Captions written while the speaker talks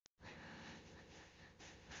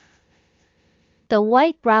The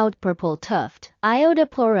white-browed purple tuft,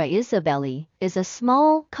 Iodoplora isabelli, is a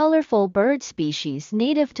small, colorful bird species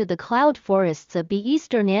native to the cloud forests of the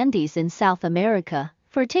eastern Andes in South America,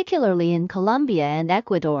 particularly in Colombia and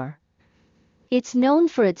Ecuador. It's known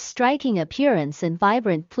for its striking appearance and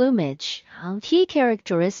vibrant plumage. Key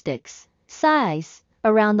characteristics: size,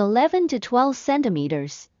 around 11 to 12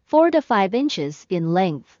 centimeters, 4 to 5 inches in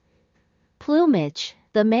length. Plumage: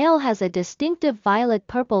 the male has a distinctive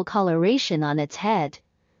violet-purple coloration on its head,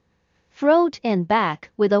 throat and back,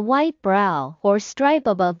 with a white brow or stripe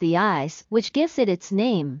above the eyes, which gives it its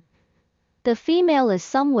name. The female is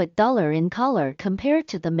somewhat duller in color compared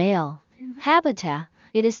to the male. Habitat: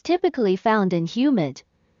 it is typically found in humid,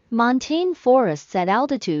 montane forests at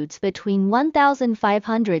altitudes between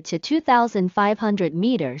 1,500 to 2,500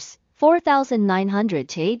 meters, 4,900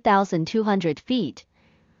 to 8,200 feet.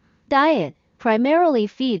 Diet: primarily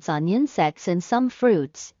feeds on insects and some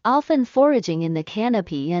fruits, often foraging in the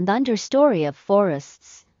canopy and understory of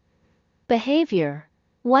forests. Behavior: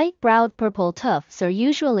 white-browed purple tufts are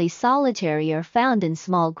usually solitary or found in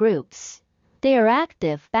small groups. They are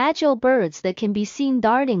active, agile birds that can be seen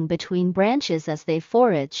darting between branches as they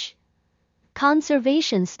forage.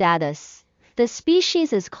 Conservation status: the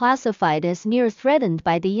species is classified as near threatened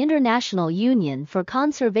by the International Union for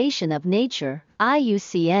Conservation of Nature,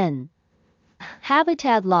 IUCN.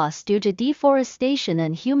 Habitat loss due to deforestation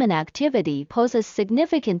and human activity poses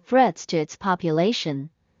significant threats to its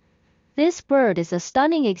population. This bird is a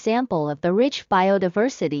stunning example of the rich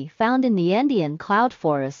biodiversity found in the Andean cloud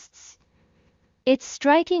forests. Its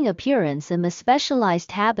striking appearance and the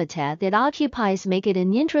specialized habitat it occupies make it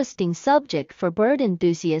an interesting subject for bird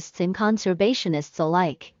enthusiasts and conservationists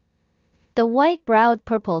alike. The white-browed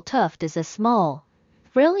purple tuft is a small,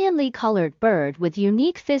 brilliantly colored bird with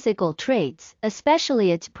unique physical traits,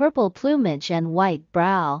 especially its purple plumage and white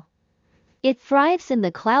brow. It thrives in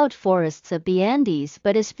the cloud forests of the Andes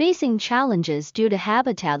but is facing challenges due to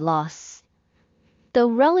habitat loss. Though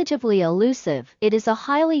relatively elusive, it is a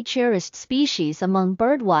highly cherished species among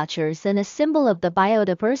birdwatchers and a symbol of the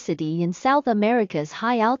biodiversity in South America's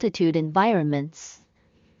high-altitude environments.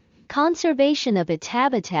 Conservation of its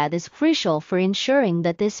habitat is crucial for ensuring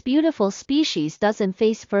that this beautiful species doesn't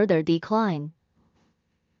face further decline.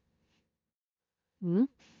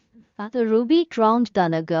 The ruby-crowned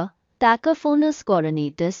tanager, Tachyphonus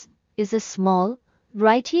coronites, is a small,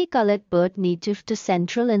 brightly colored bird native to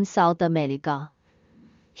Central and South America.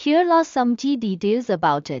 Here are some key details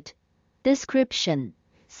about it. Description: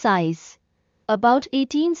 size, about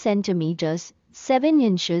 18 centimeters, 7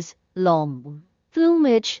 inches, long.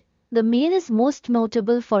 Plumage: the male is most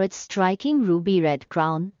notable for its striking ruby-red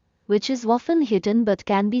crown, which is often hidden but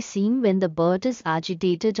can be seen when the bird is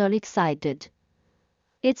agitated or excited.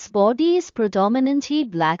 Its body is predominantly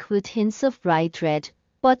black with hints of bright red,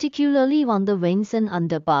 particularly on the wings and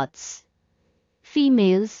underparts.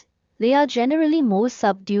 Females: they are generally more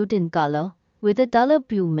subdued in color, with a duller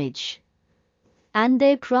plumage, and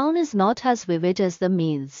their crown is not as vivid as the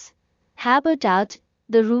males. Habitat: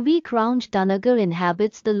 the ruby-crowned tanager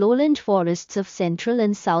inhabits the lowland forests of Central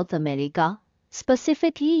and South America,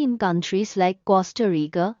 specifically in countries like Costa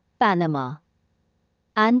Rica, Panama,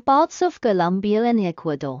 and parts of Colombia and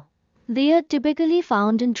Ecuador. They are typically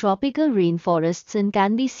found in tropical rainforests and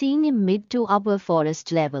can be seen in mid to upper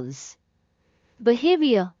forest levels.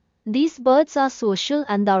 Behavior: these birds are social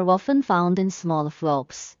and are often found in small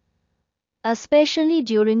flocks, especially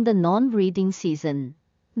during the non-breeding season.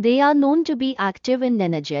 They are known to be active and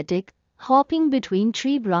energetic, hopping between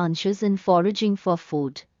tree branches and foraging for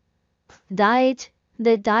food. Diet: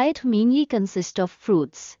 their diet mainly consists of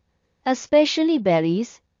fruits, especially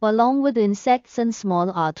berries, along with insects and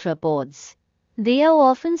small arthropods. They are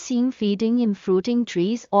often seen feeding in fruiting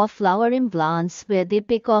trees or flowering plants where they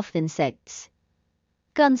pick off insects.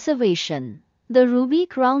 Conservation: the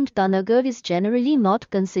ruby-crowned tanager is generally not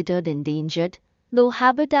considered endangered, though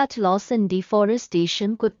habitat loss and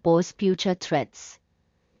deforestation could pose future threats.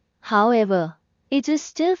 However, it is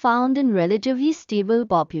still found in relatively stable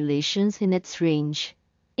populations in its range.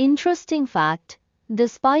 Interesting fact: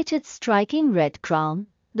 despite its striking red crown,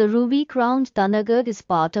 the ruby-crowned tanager is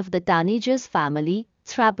part of the tanagers family,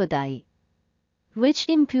 Thrapidae, which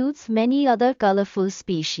includes many other colorful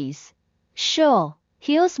species.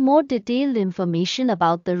 Here's more detailed information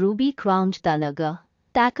about the ruby-crowned tanager,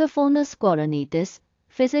 Tachyphonus coronites.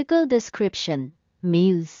 Physical description: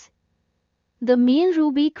 males. The male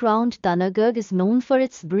ruby-crowned tanager is known for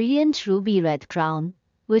its brilliant ruby-red crown,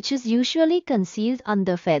 which is usually concealed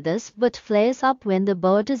under feathers but flares up when the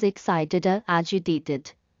bird is excited or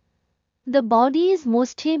agitated. The body is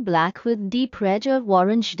mostly black with deep red or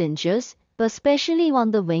orange tinges, especially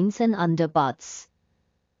on the wings and underparts.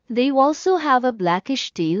 They also have a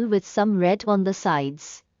blackish tail with some red on the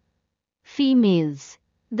sides. Females.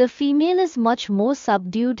 The female is much more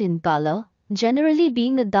subdued in color, generally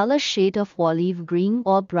being a duller shade of olive green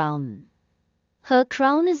or brown. Her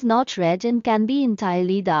crown is not red and can be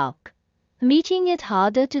entirely dark, making it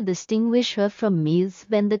harder to distinguish her from males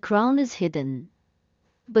when the crown is hidden.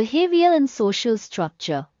 Behavior and social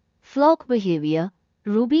structure. Flock behavior.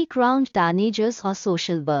 Ruby-crowned tanagers are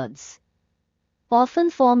social birds, often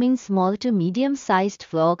forming small to medium-sized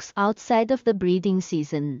flocks outside of the breeding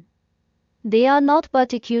season. They are not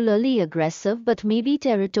particularly aggressive but may be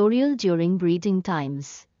territorial during breeding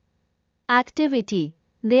times. Activity.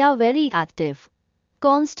 They are very active,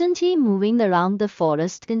 constantly moving around the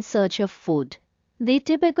forest in search of food. They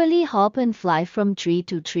typically hop and fly from tree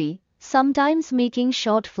to tree, sometimes making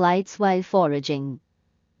short flights while foraging.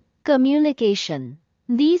 Communication.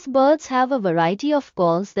 These birds have a variety of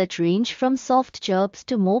calls that range from soft chirps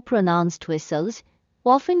to more pronounced whistles,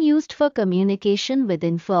 often used for communication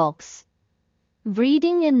within flocks.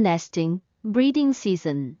 Breeding and nesting. Breeding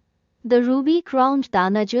season. The ruby-crowned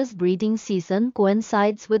tanager's breeding season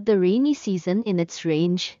coincides with the rainy season in its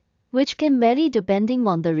range, which can vary depending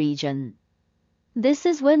on the region. This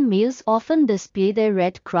is when males often display their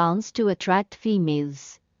red crowns to attract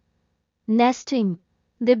females. Nesting.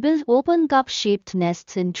 They build open cup-shaped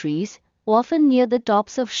nests in trees, often near the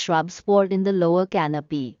tops of shrubs or in the lower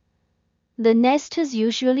canopy. The nest is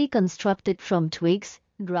usually constructed from twigs,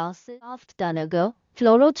 grasses. Stuffed tanager,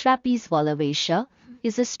 Chlorotrapeze volivacea,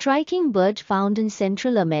 is a striking bird found in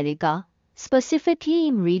Central America, specifically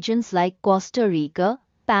in regions like Costa Rica,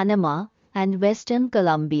 Panama, and Western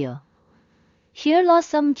Colombia. Here are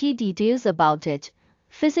some key details about it.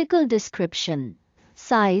 Physical description.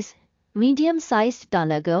 Size. Medium-sized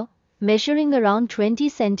tanager, measuring around 20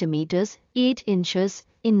 centimeters, 8 inches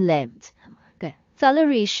in length.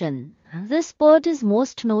 Coloration. This bird is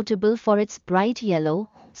most notable for its bright yellow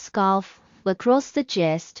scarf across the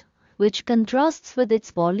chest, which contrasts with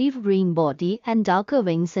its olive green body and darker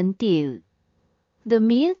wings and tail. The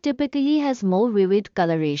male typically has more vivid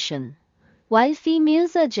coloration, while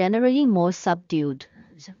females are generally more subdued.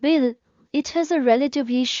 Bill. It has a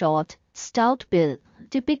relatively short, stout bill,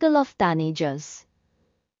 typical of tanagers.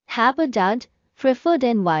 Habitat. Preferred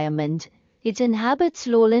environment. It inhabits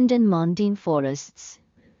lowland and montane forests,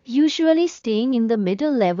 usually staying in the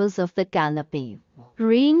middle levels of the canopy.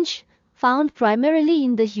 Range. Found primarily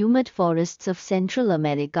in the humid forests of Central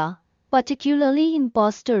America, particularly in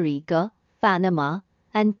Costa Rica, Panama,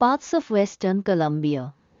 and parts of Western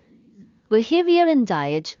Colombia. Behavior and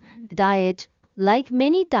diet. Diet. Like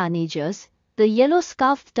many tanagers, the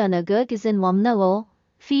yellow-scarfed tanager is an omnivore,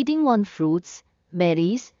 feeding on fruits,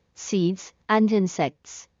 berries, seeds, and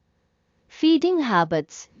insects. Feeding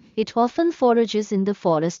habits. It often forages in the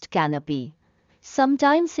forest canopy,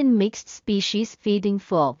 sometimes in mixed species feeding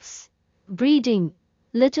flocks. Breeding.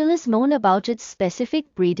 Little is known about its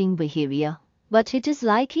specific breeding behavior, but it is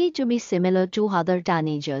likely to be similar to other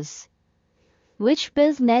tanagers, which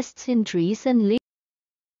build nests in trees and lay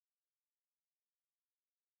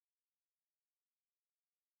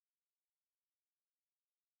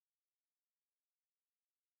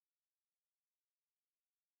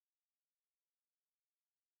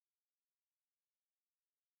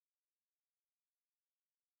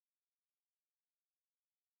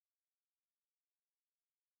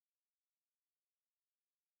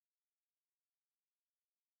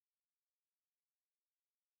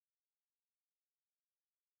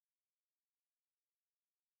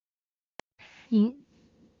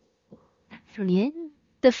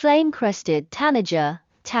The flame-crested tanager,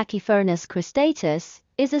 Tachyphernes cristatus,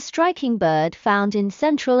 is a striking bird found in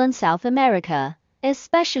Central and South America,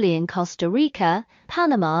 especially in Costa Rica,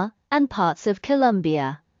 Panama, and parts of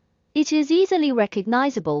Colombia. It is easily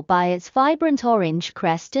recognizable by its vibrant orange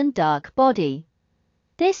crest and dark body.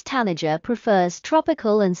 This tanager prefers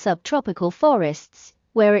tropical and subtropical forests,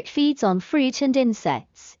 where it feeds on fruit and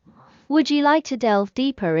insects. Would you like to delve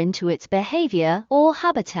deeper into its behavior or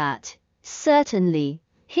habitat? Certainly.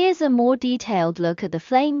 Here's a more detailed look at the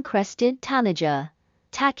flame-crested tanager,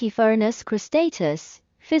 Tachyphernes cristatus.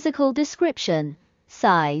 Physical description.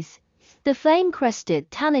 Size. The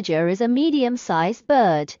flame-crested tanager is a medium-sized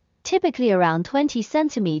bird, typically around 20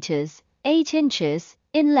 centimeters, 8 inches,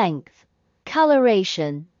 in length.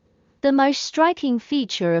 Coloration. The most striking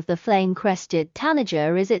feature of the flame-crested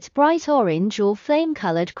tanager is its bright orange or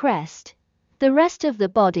flame-colored crest. The rest of the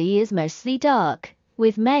body is mostly dark,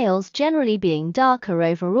 with males generally being darker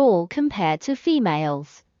overall compared to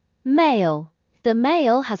females. Male. The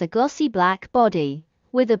male has a glossy black body,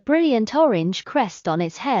 with a brilliant orange crest on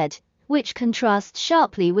its head, which contrasts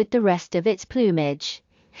sharply with the rest of its plumage.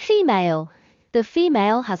 Female. The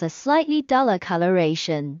female has a slightly duller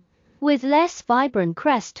coloration, with less vibrant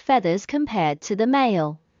crest feathers compared to the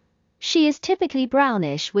male. She is typically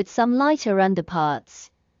brownish with some lighter underparts.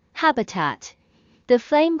 Habitat. The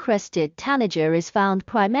flame-crested tanager is found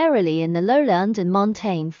primarily in the lowland and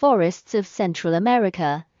montane forests of Central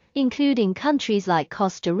America, including countries like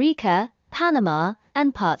Costa Rica, Panama,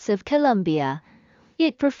 and parts of Colombia.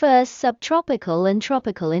 It prefers subtropical and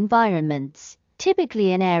tropical environments,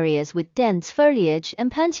 typically in areas with dense foliage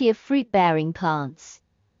and plenty of fruit-bearing plants.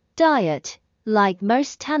 Diet. Like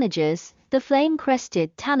most tanagers, the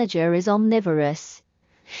flame-crested tanager is omnivorous,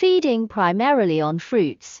 feeding primarily on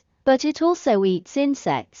fruits, but it also eats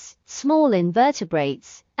insects, small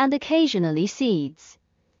invertebrates, and occasionally seeds.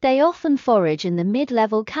 They often forage in the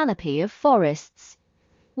mid-level canopy of forests,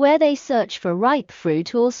 where they search for ripe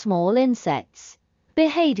fruit or small insects.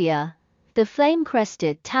 Behavior. The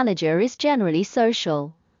flame-crested tanager is generally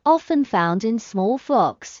social, often found in small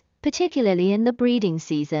flocks, particularly in the breeding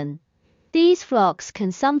season. These flocks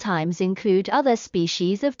can sometimes include other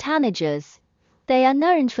species of tanagers. They are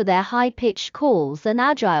known for their high-pitched calls and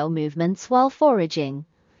agile movements while foraging.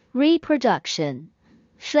 Reproduction.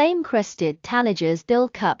 Flame-crested tanagers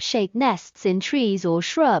build cup-shaped nests in trees or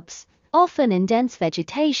shrubs, often in dense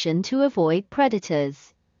vegetation to avoid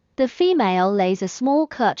predators. The female lays a small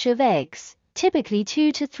clutch of eggs, typically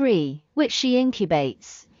 2 to 3, which she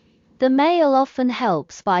incubates. The male often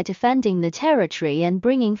helps by defending the territory and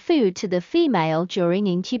bringing food to the female during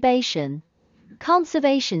incubation.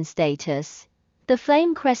 Conservation status. The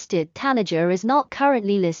flame-crested tanager is not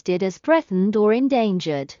currently listed as threatened or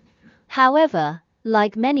endangered. However,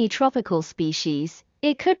 like many tropical species,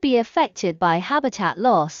 it could be affected by habitat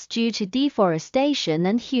loss due to deforestation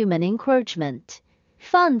and human encroachment.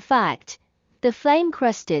 Fun fact: the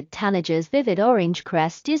flame-crested tanager's vivid orange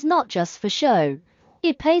crest is not just for show.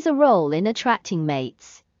 It plays a role in attracting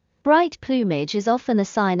mates. Bright plumage is often a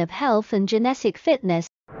sign of health and genetic fitness.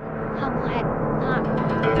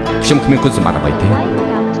 ខ្ញុំគ្មានគុណសម្បត្តិអ្វីទេ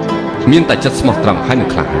មានតែចិត្តស្មោះត្រង់ហើយនឹង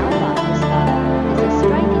ក្លាហាន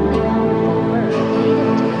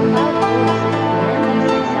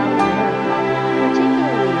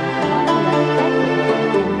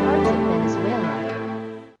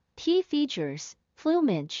Key features: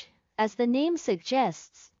 plumage. As the name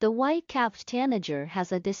suggests, the white-capped tanager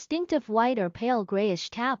has a distinctive white or pale grayish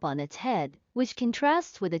cap on its head, which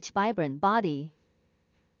contrasts with its vibrant body.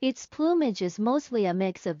 Its plumage is mostly a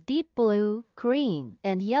mix of deep blue, green,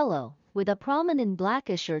 and yellow, with a prominent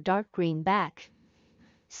blackish or dark green back.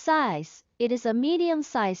 Size: it is a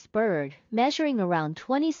medium-sized bird, measuring around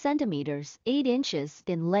 20 centimeters, 8 inches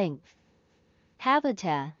in length.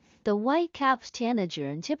 Habitat: the white-capped tanager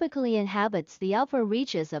typically inhabits the upper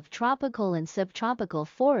reaches of tropical and subtropical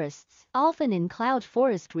forests, often in cloud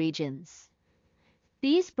forest regions.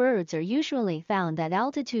 These birds are usually found at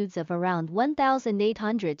altitudes of around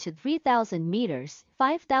 1,800 to 3,000 meters,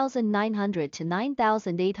 5,900 to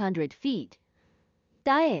 9,800 feet.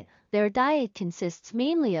 Diet: their diet consists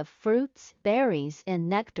mainly of fruits, berries, and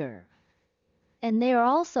nectar. And they are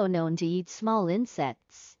also known to eat small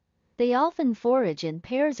insects. They often forage in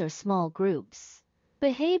pairs or small groups.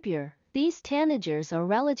 Behavior: these tanagers are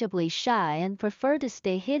relatively shy and prefer to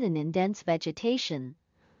stay hidden in dense vegetation.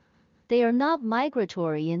 They are not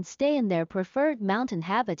migratory and stay in their preferred mountain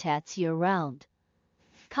habitats year-round.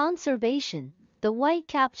 Conservation: the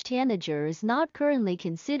white-capped tanager is not currently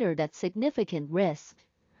considered at significant risk,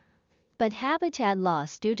 but habitat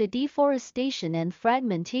loss due to deforestation and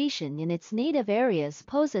fragmentation in its native areas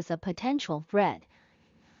poses a potential threat.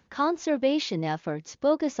 Conservation efforts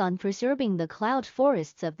focus on preserving the cloud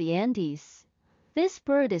forests of the Andes. This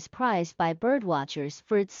bird is prized by birdwatchers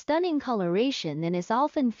for its stunning coloration and is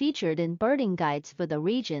often featured in birding guides for the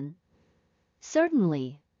region.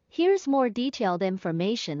 Certainly, here's more detailed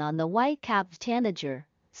information on the white-capped tanager,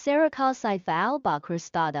 Sericoscypha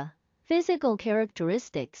albacrustata. Physical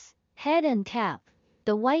characteristics: head and cap.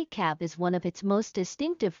 The white cap is one of its most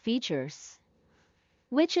distinctive features,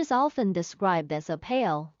 which is often described as a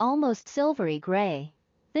pale, almost silvery gray.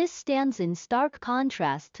 This stands in stark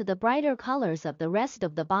contrast to the brighter colors of the rest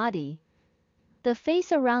of the body. The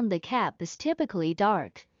face around the cap is typically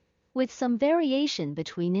dark, with some variation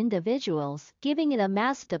between individuals, giving it a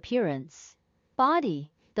masked appearance. Body: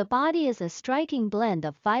 the body is a striking blend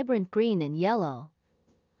of vibrant green and yellow,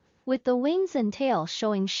 with the wings and tail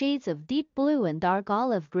showing shades of deep blue and dark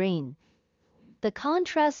olive green. The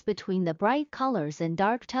contrast between the bright colors and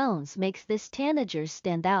dark tones makes this tanager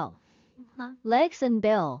stand out. Legs and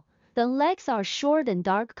bill: The legs are short and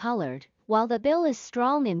dark-colored, while the bill is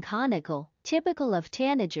strong and conical, typical of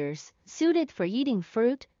tanagers, suited for eating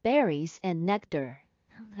fruit, berries, and nectar.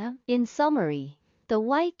 In summary, the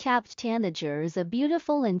white-capped tanager is a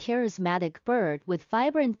beautiful and charismatic bird with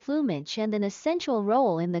vibrant plumage and an essential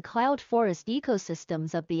role in the cloud forest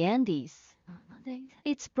ecosystems of the Andes.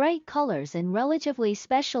 Its bright colors and relatively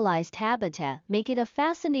specialized habitat make it a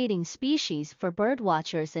fascinating species for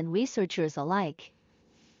birdwatchers and researchers alike.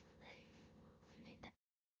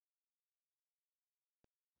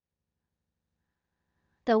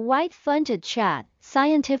 The white-fronted chat,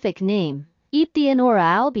 scientific name, Ichthyornis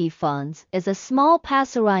albifrons, is a small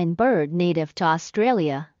passerine bird native to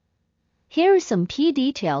Australia. Here are some key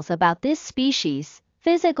details about this species.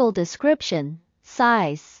 Physical description: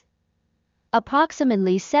 size,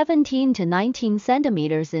 approximately 17 to 19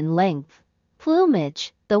 centimeters in length.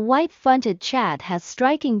 Plumage: the white-fronted chat has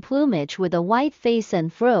striking plumage with a white face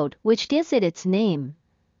and throat, which gives it its name.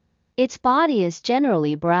 Its body is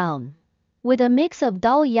generally brown, with a mix of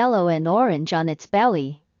dull yellow and orange on its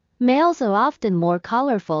belly. Males are often more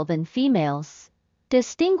colorful than females.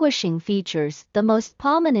 Distinguishing features: the most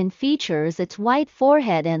prominent feature is its white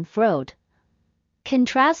forehead and throat,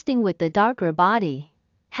 contrasting with the darker body.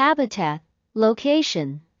 Habitat: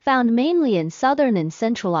 location: found mainly in southern and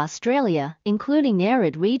central Australia, including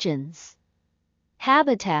arid regions.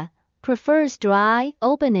 Habitat: prefers dry,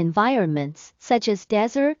 open environments such as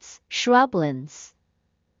deserts, shrublands,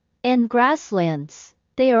 and grasslands.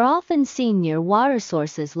 They are often seen near water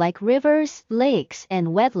sources like rivers, lakes, and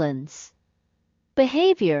wetlands.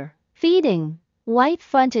 Behavior: feeding: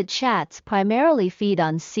 white-fronted chats primarily feed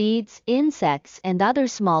on seeds, insects, and other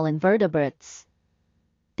small invertebrates.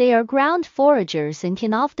 They are ground foragers and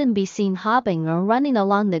can often be seen hopping or running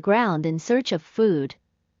along the ground in search of food.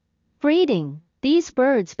 Breeding: these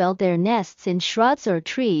birds build their nests in shrubs or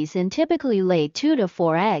trees and typically lay 2 to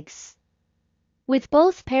 4 eggs, with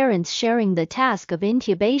both parents sharing the task of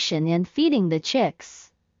incubation and feeding the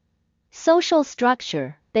chicks. Social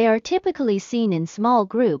structure: they are typically seen in small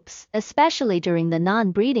groups, especially during the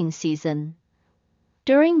non-breeding season.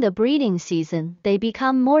 During the breeding season, they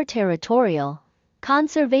become more territorial.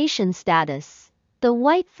 Conservation status: the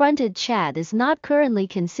white-fronted chat is not currently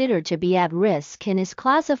considered to be at risk and is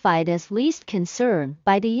classified as least concern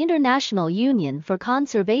by the International Union for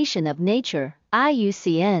Conservation of Nature,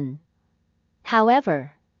 IUCN.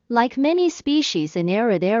 However, like many species in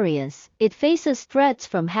arid areas, it faces threats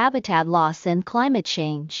from habitat loss and climate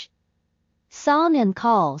change. Song and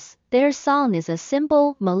calls: their song is a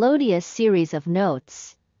simple, melodious series of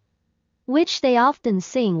notes, which they often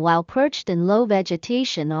sing while perched in low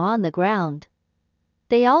vegetation or on the ground.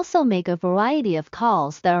 They also make a variety of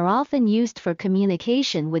calls that are often used for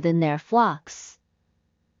communication within their flocks.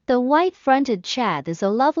 The white-fronted chat is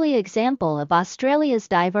a lovely example of Australia's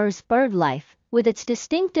diverse bird life, with its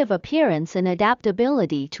distinctive appearance and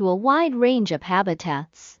adaptability to a wide range of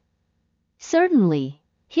habitats. Certainly,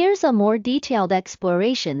 here's a more detailed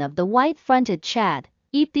exploration of the white-fronted chat,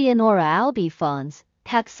 Ichthyornis albifrons,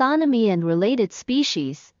 taxonomy and related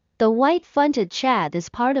species. The white-fronted chat is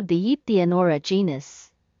part of the Ichthyornis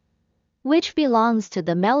genus, which belongs to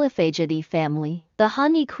the Melophagidae family, the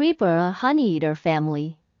honey creeper or honeyeater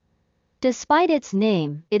family. Despite its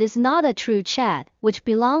name, it is not a true chat, which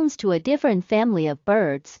belongs to a different family of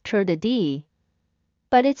birds, Turdidae.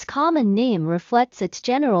 But its common name reflects its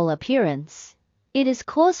general appearance. It is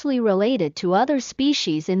closely related to other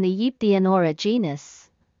species in the Ichthyornis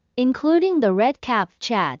genus, including the red-capped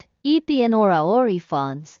chat, Ichthyornis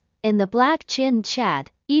aurifrons, and the black-chinned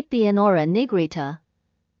chat, Ichthyornis nigrita,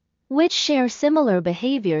 which share similar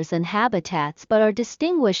behaviors and habitats but are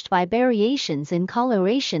distinguished by variations in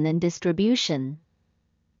coloration and distribution.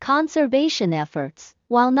 Conservation efforts: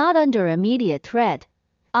 while not under immediate threat,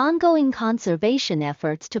 ongoing conservation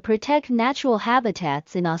efforts to protect natural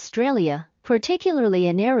habitats in Australia, particularly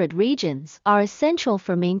in arid regions, are essential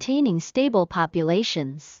for maintaining stable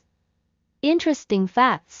populations. Interesting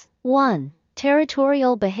facts: 1.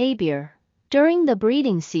 Territorial behavior. During the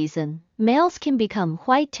breeding season, males can become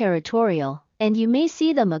quite territorial, and you may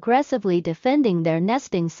see them aggressively defending their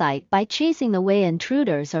nesting site by chasing away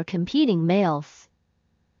intruders or competing males.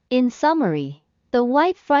 In summary, the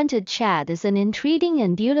white-fronted chat is an intriguing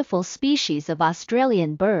and beautiful species of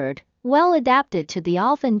Australian bird, well adapted to the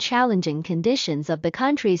often challenging conditions of the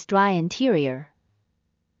country's dry interior.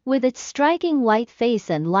 With its striking white face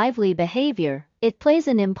and lively behavior, it plays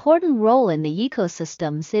an important role in the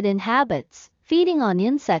ecosystems it inhabits, feeding on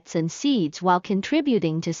insects and seeds while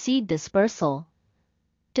contributing to seed dispersal.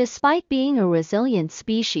 Despite being a resilient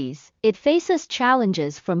species, it faces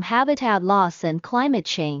challenges from habitat loss and climate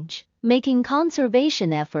change, making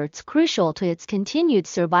conservation efforts crucial to its continued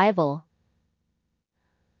survival.